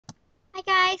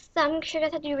nice. So I'm going to show you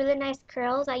guys how to do really nice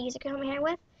curls I use to curl my hair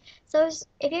with. So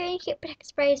if you're going to keep protect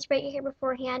spray, spray your hair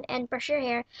beforehand and brush your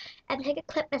hair. And take a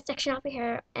clip and section off your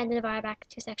hair and then divide it back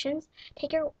into two sections.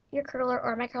 Take your curler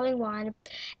or my curling wand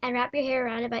and wrap your hair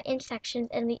around it by inch sections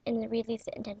and release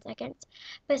it in 10 seconds.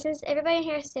 But since everybody's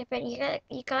hair is different,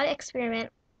 you gotta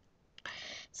experiment.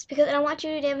 It's because I don't want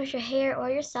you to damage your hair or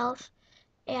yourself,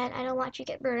 and I don't want you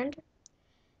to get burned.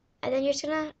 And then you're just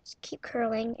gonna keep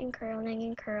curling and curling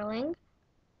and curling.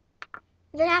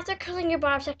 Then after curling your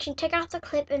bottom section, take off the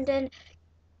clip and then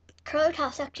curl your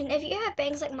top section. If you have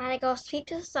bangs like mine, I go sweep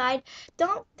to the side.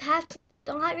 Don't have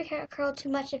your hair curled too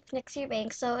much next to your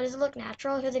bangs, so it doesn't look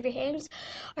natural. Because if your hands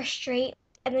are straight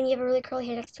and then you have a really curly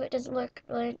hair next to it, it doesn't look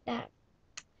really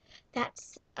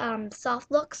that's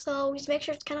soft look. So just make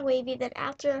sure it's kind of wavy. Then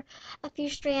after a few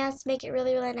strands, make it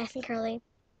really nice and curly.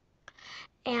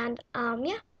 And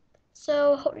yeah.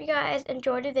 So hope you guys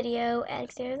enjoyed the video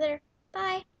and see you later.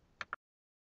 Bye.